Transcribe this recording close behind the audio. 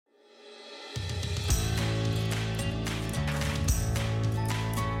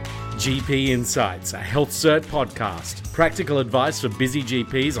GP Insights, a Health Cert podcast. Practical advice for busy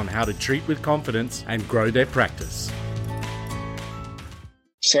GPs on how to treat with confidence and grow their practice.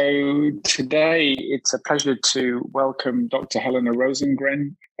 So today it's a pleasure to welcome Dr. Helena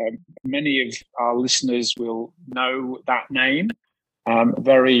Rosengren. Many of our listeners will know that name.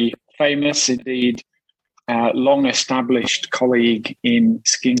 Very famous indeed, long-established colleague in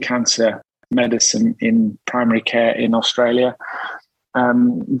skin cancer medicine in primary care in Australia.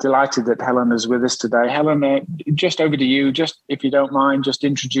 Delighted that Helena's with us today. Helena, just over to you. Just if you don't mind, just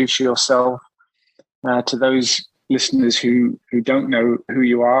introduce yourself to those listeners who don't know who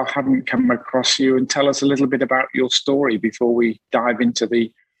you are, haven't come across you, and tell us a little bit about your story before we dive into the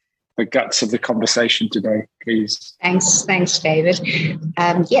guts of the conversation today, please. Thanks, David.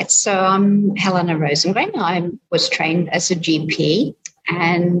 Yes, so I'm Helena Rosengren. I was trained as a GP,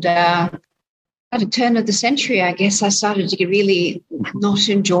 and at the turn of the century, I guess I started to really not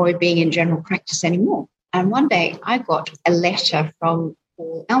enjoy being in general practice anymore. And one day I got a letter from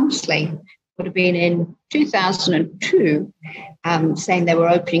Paul Elmsley, would have been in 2002, saying they were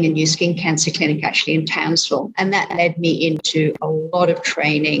opening a new skin cancer clinic actually in Townsville. And that led me into a lot of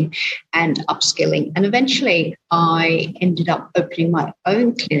training and upskilling. And eventually I ended up opening my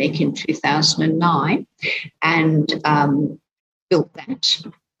own clinic in 2009 and built that.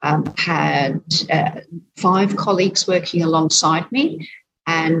 Had 5 colleagues working alongside me,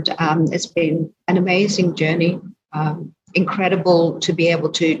 and it's been an amazing journey. Incredible to be able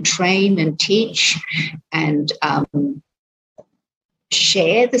to train and teach and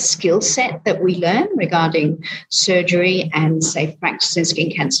share the skill set that we learn regarding surgery and safe practice in skin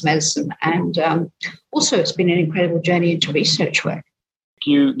cancer medicine. And also it's been an incredible journey into research work.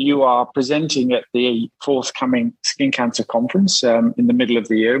 You are presenting at the forthcoming Skin Cancer Conference in the middle of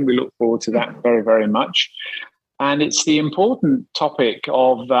the year, and we look forward to that very, very much. And it's the important topic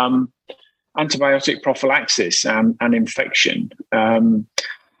of antibiotic prophylaxis and infection.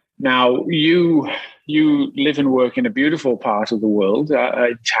 Now, you live and work in a beautiful part of the world,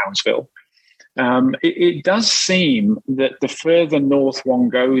 in Townsville. It does seem that the further north one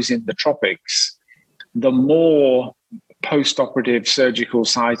goes in the tropics, the more post-operative surgical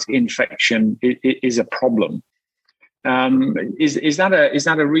site infection is a problem. Is that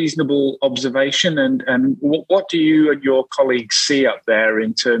a reasonable observation? And what do you and your colleagues see up there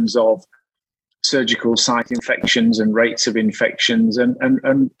in terms of surgical site infections and rates of infections? And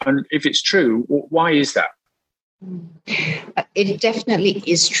if it's true, why is that? It definitely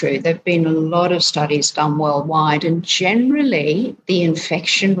is true. There have been a lot of studies done worldwide, and generally the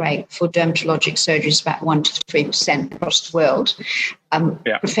infection rate for dermatologic surgery is about 1 to 3% across the world.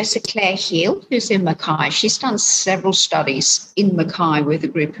 Professor Claire Heal, who's in Mackay, she's done several studies in Mackay with a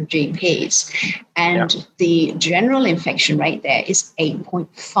group of GPs, and the general infection rate there is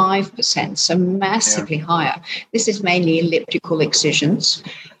 8.5%, so massively higher. This is mainly elliptical excisions.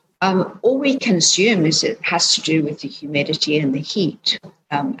 All we can assume is it has to do with the humidity and the heat,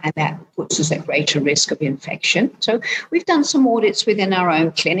 and that puts us at greater risk of infection. So we've done some audits within our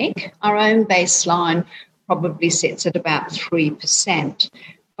own clinic. Our own baseline probably sits at about 3%.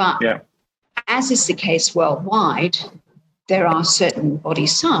 But as is the case worldwide, there are certain body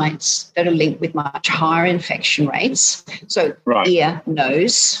sites that are linked with much higher infection rates. So ear,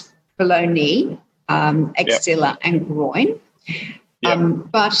 nose, below knee, axilla and groin.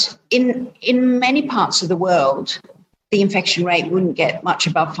 But in many parts of the world, the infection rate wouldn't get much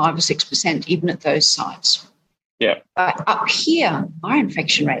above 5 or 6%, even at those sites. But up here, our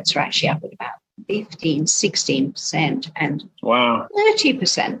infection rates are actually up at about 15, 16% and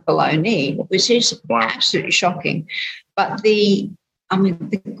 30% below knee, which is absolutely shocking. But the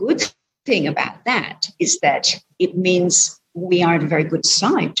good thing about that is that it means we are at a very good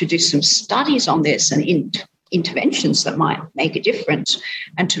site to do some studies on this and interventions that might make a difference,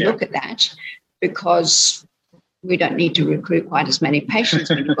 and to look at that, because we don't need to recruit quite as many patients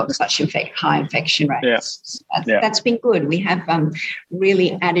when we've got such high infection rates. That's been good. We have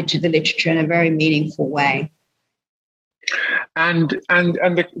really added to the literature in a very meaningful way. And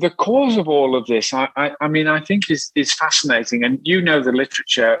the cause of all of this, I think is fascinating, and you know the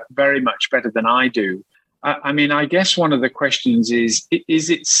literature very much better than I do. I guess one of the questions is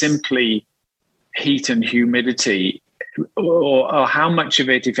it simply heat and humidity, or how much of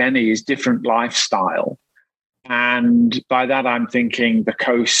it, if any, is different lifestyle? And by that I'm thinking the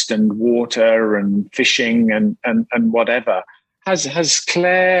coast and water and fishing and whatever. Has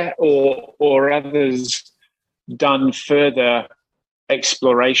Claire or others done further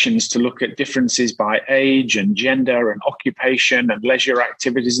explorations to look at differences by age and gender and occupation and leisure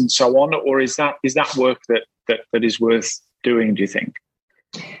activities and so on? Or is that work that is worth doing, do you think?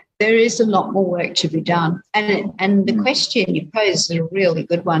 There is a lot more work to be done. And the question you pose is a really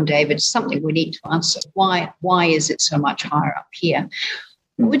good one, David. It's something we need to answer. Why is it so much higher up here?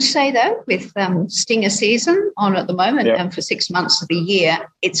 I would say, though, with stinger season on at the moment and for 6 months of the year,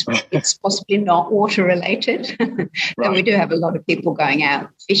 it's possibly not water-related. Though we do have a lot of people going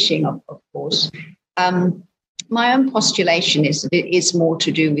out fishing, of course. My own postulation is that it is more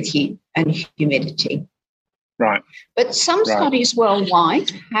to do with heat and humidity. Right. But some studies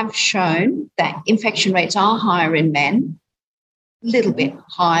worldwide have shown that infection rates are higher in men, a little bit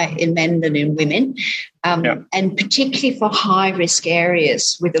higher in men than in women, and particularly for high-risk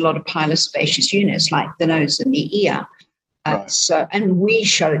areas with a lot of pilosebaceous units like the nose and the ear. And we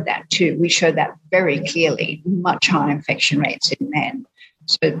showed that too. We showed that very clearly, much higher infection rates in men.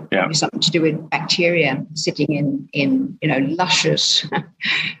 So probably something to do with bacteria sitting in luscious,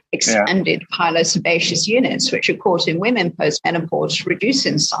 expanded pilosebaceous units, which, of course, in women post-menopause reduce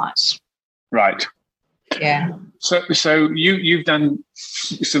in size. Right. Yeah. So you've done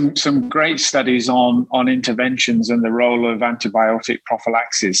some great studies on interventions and the role of antibiotic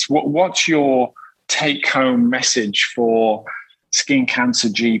prophylaxis. What's your take-home message for skin cancer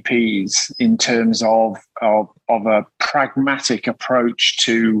GPs in terms of a pragmatic approach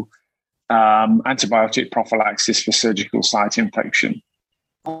to antibiotic prophylaxis for surgical site infection?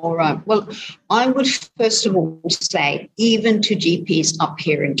 All right. Well, I would first of all say, even to GPs up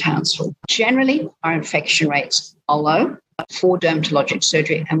here in Townsville, generally our infection rates are low for dermatologic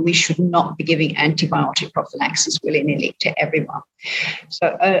surgery, and we should not be giving antibiotic prophylaxis willy-nilly to everyone.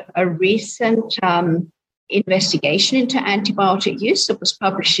 So a recent investigation into antibiotic use that was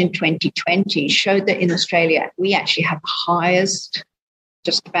published in 2020 showed that in Australia, we actually have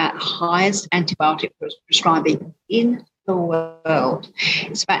just about highest antibiotic prescribing in the world.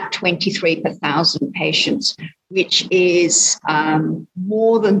 It's about 23 per 1,000 patients, which is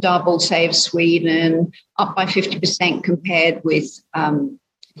more than double, say, of Sweden, up by 50% compared with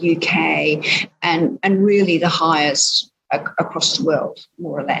UK, and really the highest across the world,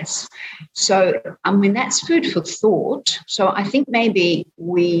 more or less. So, I mean, that's food for thought. So I think maybe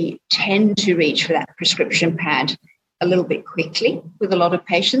we tend to reach for that prescription pad a little bit quickly with a lot of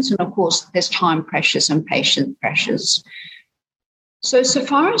patients. And, of course, there's time pressures and patient pressures. So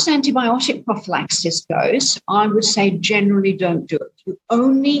far as antibiotic prophylaxis goes, I would say generally don't do it. You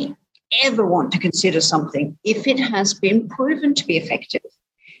only ever want to consider something if it has been proven to be effective.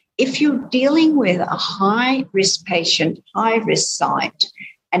 If you're dealing with a high-risk patient, high-risk site,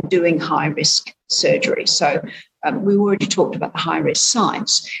 and doing high-risk surgery. So we already talked about the high-risk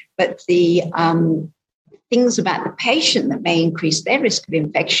sites, but the things about the patient that may increase their risk of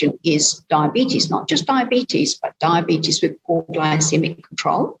infection is diabetes, not just diabetes, but diabetes with poor glycemic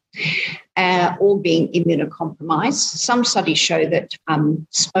control or being immunocompromised. Some studies show that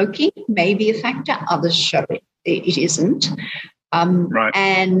smoking may be a factor. Others show it isn't.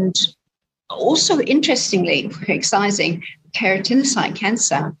 And also, interestingly, excising keratinocyte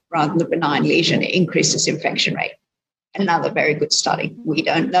cancer rather than a benign lesion, it increases infection rate. Another very good study. We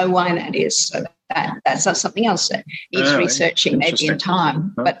don't know why that is. So that's something else that needs researching maybe in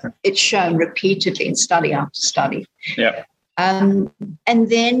time, but it's shown repeatedly in study after study. Yeah. And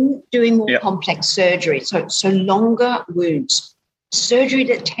then doing more complex surgery. So longer wounds, surgery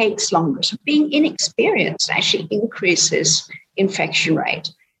that takes longer. So being inexperienced actually increases infection rate.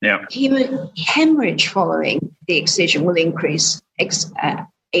 Yeah. Hemorrhage following the excision will increase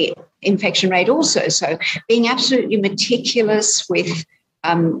infection rate also. So being absolutely meticulous with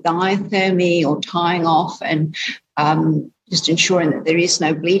diathermy or tying off and just ensuring that there is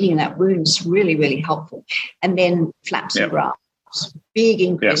no bleeding in that wound is really, really helpful. And then flaps and grafts, big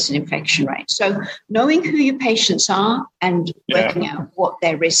increase in infection rate. So knowing who your patients are and working out what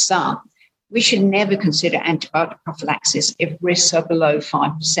their risks are. We should never consider antibiotic prophylaxis if risks are below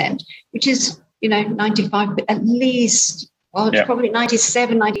 5%, which is, 95, at least, it's probably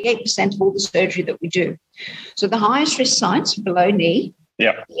 97, 98% of all the surgery that we do. So the highest risk sites below knee,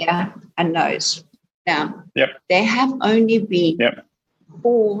 ear, and nose. Now, there have only been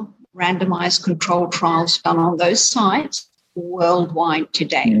 4 randomized controlled trials done on those sites worldwide to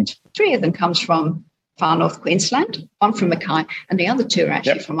date. 3 of them comes from far north Queensland, 1 from Mackay, and the other 2 are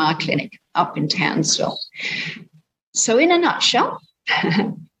actually from our clinic up in Townsville. So in a nutshell,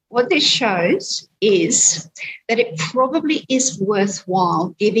 what this shows is that it probably is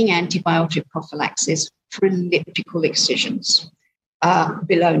worthwhile giving antibiotic prophylaxis for elliptical excisions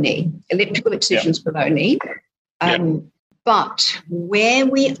below knee, below knee. But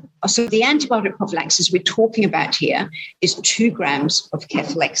so the antibiotic prophylaxis we're talking about here is 2 grams of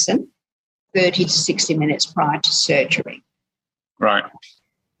cefalexin, 30 to 60 minutes prior to surgery. Right.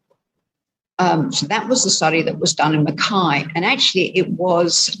 So that was the study that was done in Mackay. And actually, it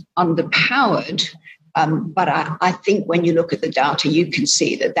was underpowered. But I think when you look at the data, you can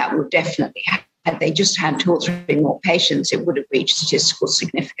see that would definitely, had they just had 2 or 3 more patients, it would have reached statistical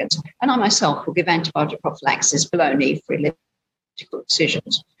significance. And I myself will give antibiotic prophylaxis below knee for elliptical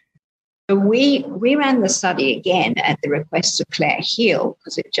excisions. So we ran the study again at the request of Claire Heal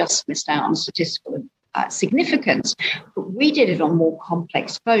because it just missed out on statistical significance. But we did it on more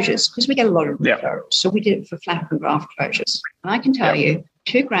complex closures because we get a lot of referrals. So we did it for flap and graft closures. And I can tell you,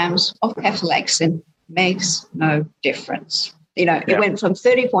 2 grams of cefalexin makes no difference. You know, it went from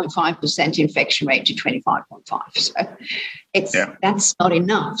 30.5% infection rate to 25.5%. So that's not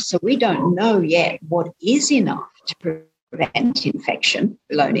enough. So we don't know yet what is enough to prevent infection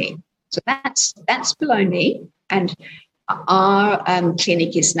below knee. So that's below knee. And our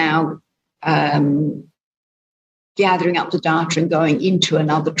clinic is now gathering up the data and going into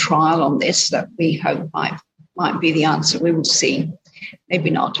another trial on this that we hope might be the answer. We will see. Maybe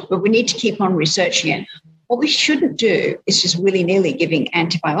not. But we need to keep on researching it. What we shouldn't do is just willy-nilly giving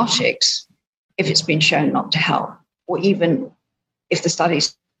antibiotics if it's been shown not to help, or even if the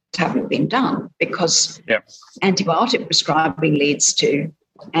studies haven't been done, because antibiotic prescribing leads to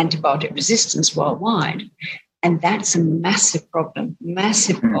antibiotic resistance worldwide. And that's a massive problem,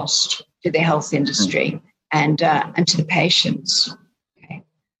 massive cost to the health industry and to the patients. Okay.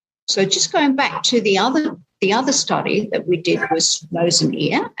 So just going back to the other study that we did was nose and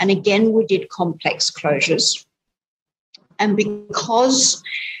ear. And again, we did complex closures. And because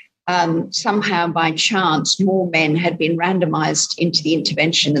somehow by chance more men had been randomized into the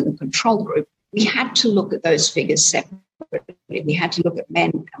intervention than the control group, we had to look at those figures separately. We had to look at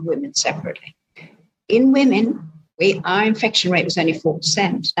men and women separately. In women, our infection rate was only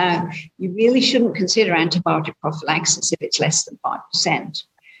 4%. Now, you really shouldn't consider antibiotic prophylaxis if it's less than 5%.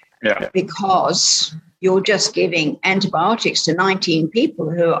 Because you're just giving antibiotics to 19 people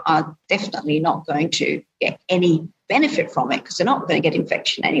who are definitely not going to get any benefit from it because they're not going to get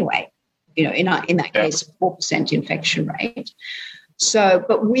infection anyway. You know, in that case, 4% infection rate. So,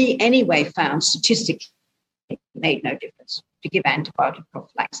 but we anyway found statistically it made no difference to give antibiotic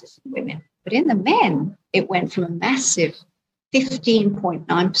prophylaxis in women. But in the men, it went from a massive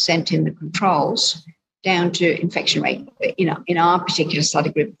 15.9% in the controls down to infection rate, in our particular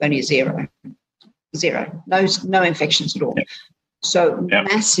study group, only zero, no infections at all. So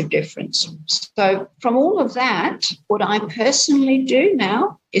massive difference. So from all of that, what I personally do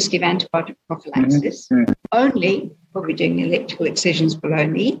now is give antibiotic prophylaxis only when we're doing elliptical excisions below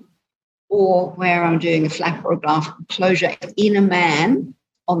knee, or where I'm doing a flap or a graft closure in a man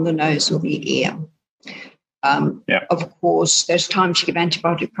on the nose or the ear. Of course, there's times to give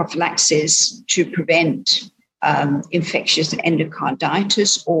antibiotic prophylaxis to prevent infectious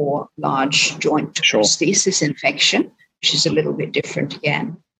endocarditis or large joint prosthesis infection, which is a little bit different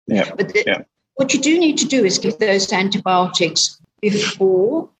again. But what you do need to do is give those antibiotics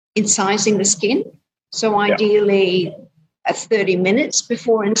before incising the skin. So ideally, 30 minutes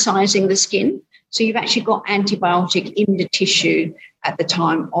before incising the skin. So you've actually got antibiotic in the tissue at the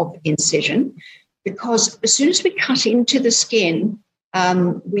time of incision. Because as soon as we cut into the skin,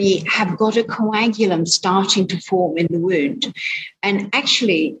 we have got a coagulum starting to form in the wound. And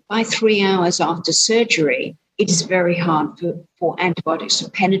actually, by 3 hours after surgery, it is very hard for antibiotics to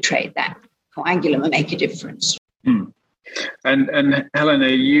penetrate that coagulum and make a difference. And Helena,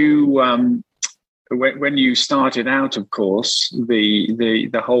 you when you started out, of course,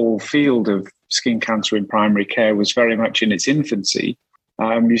 the whole field of skin cancer in primary care was very much in its infancy.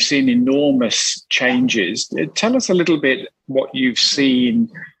 You've seen enormous changes. Tell us a little bit what you've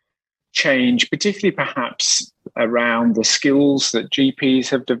seen change, particularly perhaps around the skills that GPs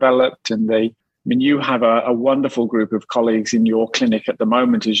have developed. And you have a wonderful group of colleagues in your clinic at the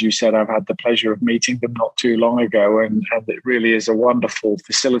moment. As you said, I've had the pleasure of meeting them not too long ago, and it really is a wonderful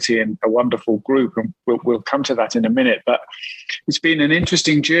facility and a wonderful group. And we'll come to that in a minute. But it's been an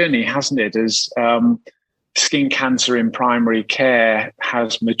interesting journey, hasn't it, as skin cancer in primary care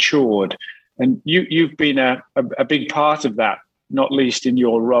has matured. And you've been a big part of that, not least in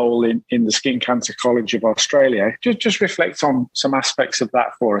your role in the Skin Cancer College of Australia. Just reflect on some aspects of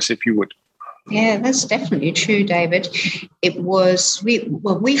that for us, if you would. Yeah, that's definitely true, David. It was,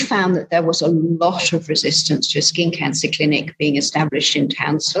 we found that there was a lot of resistance to a skin cancer clinic being established in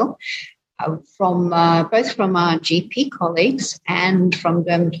Townsville, from both from our GP colleagues and from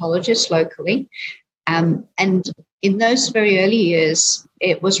dermatologists locally. And in those very early years,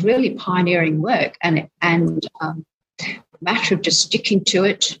 it was really pioneering work and a matter of just sticking to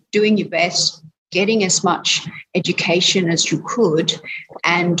it, doing your best, getting as much education as you could,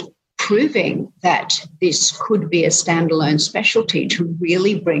 and proving that this could be a standalone specialty to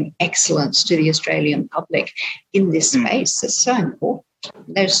really bring excellence to the Australian public in this space. It's so important.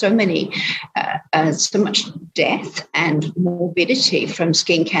 There's so much death and morbidity from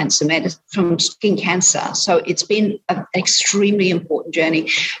skin cancer. So it's been an extremely important journey.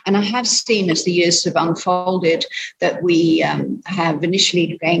 And I have seen, as the years have unfolded, that we have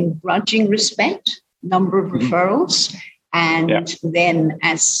initially gained grudging respect, number of referrals, and then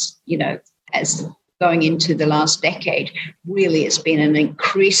as going into the last decade, really it's been an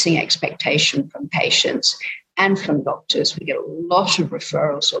increasing expectation from patients and from doctors. We get a lot of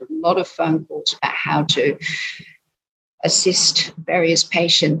referrals, a lot of phone calls about how to assist various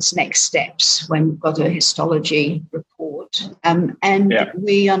patients' next steps when we've got a histology report.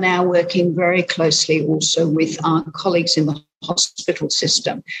 We are now working very closely also with our colleagues in the hospital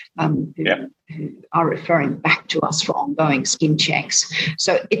system who are referring back to us for ongoing skin checks.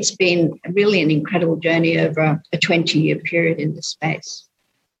 So it's been really an incredible journey over a 20-year period in this space.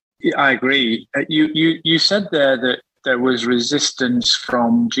 Yeah, I agree. You said there that there was resistance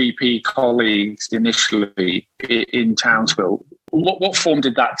from GP colleagues initially in Townsville. What form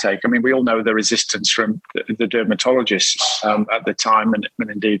did that take? I mean, we all know the resistance from the dermatologists at the time, and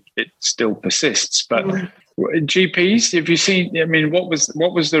indeed it still persists. But GPs, have you seen? I mean, what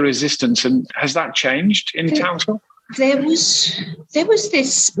was the resistance, and has that changed in Townsville? There was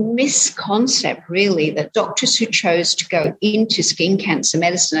this misconcept, really, that doctors who chose to go into skin cancer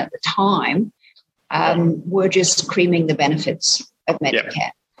medicine at the time were just creaming the benefits of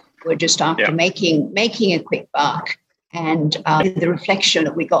Medicare. We're just after making a quick buck. And the reflection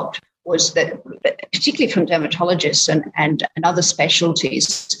that we got was that, particularly from dermatologists and other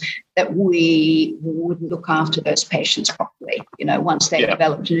specialties, that we would look after those patients properly. Once they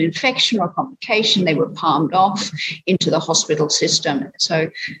developed an infection or a complication, they were palmed off into the hospital system. So,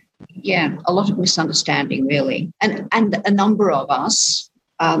 a lot of misunderstanding, really. And a number of us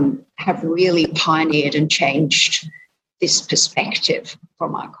have really pioneered and changed this perspective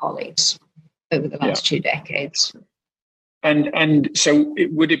from our colleagues over the last 2 decades. And so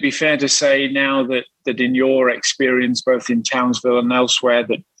would it be fair to say now that in your experience, both in Townsville and elsewhere,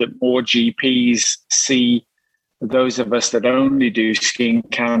 that more GPs see those of us that only do skin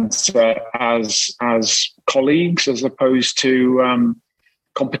cancer as colleagues as opposed to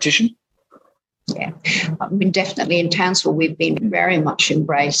competition? Yeah, I mean, definitely in Townsville, we've been very much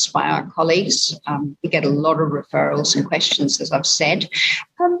embraced by our colleagues. We get a lot of referrals and questions, as I've said.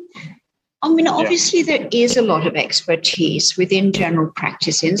 Obviously, there is a lot of expertise within general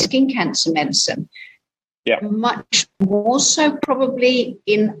practice in skin cancer medicine. Yeah. Much more so probably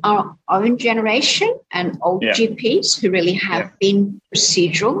in our own generation and old GPs who really have been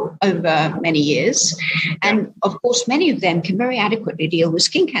procedural over many years. And, of course, many of them can very adequately deal with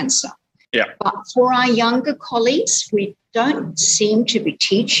skin cancer. Yeah. But for our younger colleagues, we don't seem to be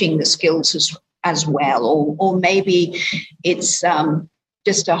teaching the skills as well, or maybe it's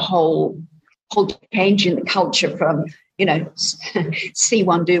just a whole change in the culture from, see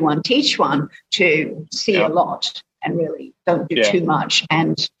one, do one, teach one, to see a lot and really don't do too much,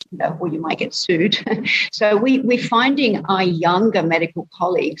 and or you might get sued. So we're finding our younger medical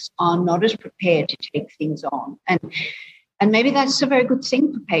colleagues are not as prepared to take things on, and maybe that's a very good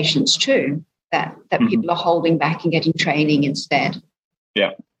thing for patients too, that people are holding back and getting training instead.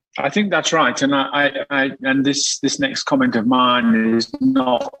 Yeah. I think that's right, and I this next comment of mine is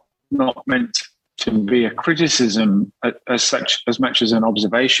not meant to be a criticism as much as an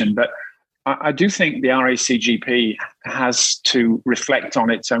observation, but I do think the RACGP has to reflect on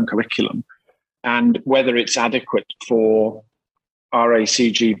its own curriculum and whether it's adequate for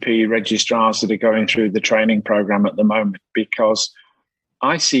RACGP registrars that are going through the training program at the moment, because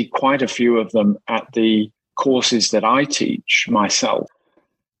I see quite a few of them at the courses that I teach myself,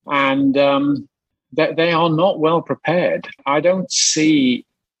 and they are not well prepared. I don't see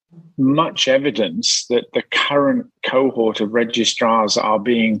much evidence that the current cohort of registrars are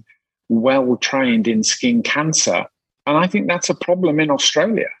being well trained in skin cancer, and I think that's a problem in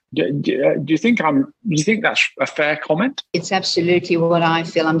Australia. Do you think that's a fair comment? It's absolutely what I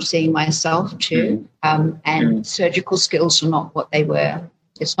feel. I'm seeing myself too, and surgical skills are not what they were.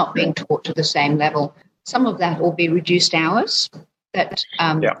 It's not being taught to the same level. Some of that will be reduced hours that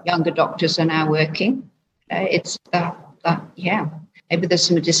younger doctors are now working. Maybe there's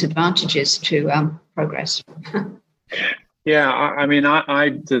some disadvantages to progress. I mean,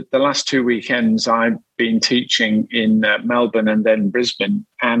 the last 2 weekends I've been teaching in Melbourne and then Brisbane,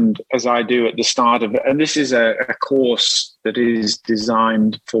 and as I do at the start of it, and this is a course that is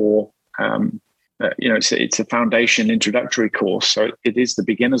designed for it's a foundation introductory course, so it is the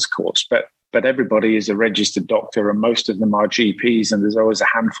beginner's course, but everybody is a registered doctor, and most of them are GPs, and there's always a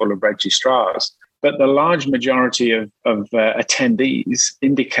handful of registrars. But the large majority of attendees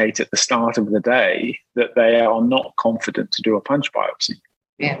indicate at the start of the day that they are not confident to do a punch biopsy.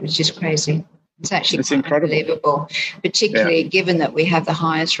 Yeah, which is crazy. It's incredible. Unbelievable, particularly given that we have the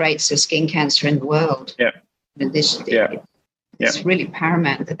highest rates of skin cancer in the world. Yeah. It's really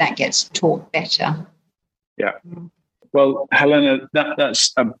paramount that gets taught better. Yeah. Well, Helena,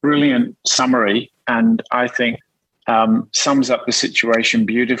 that's a brilliant summary, and I think sums up the situation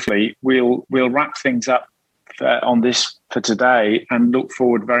beautifully. We'll wrap things up on this for today, and look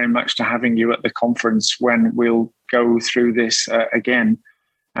forward very much to having you at the conference when we'll go through this again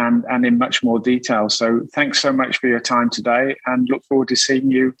and in much more detail. So thanks so much for your time today, and look forward to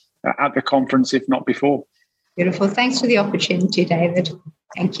seeing you at the conference, if not before. Beautiful. Thanks for the opportunity, David.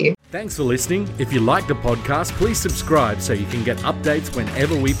 Thank you. Thanks for listening. If you like the podcast, please subscribe so you can get updates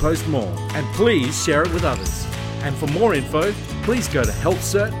whenever we post more. And please share it with others. And for more info, please go to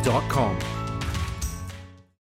healthcert.com.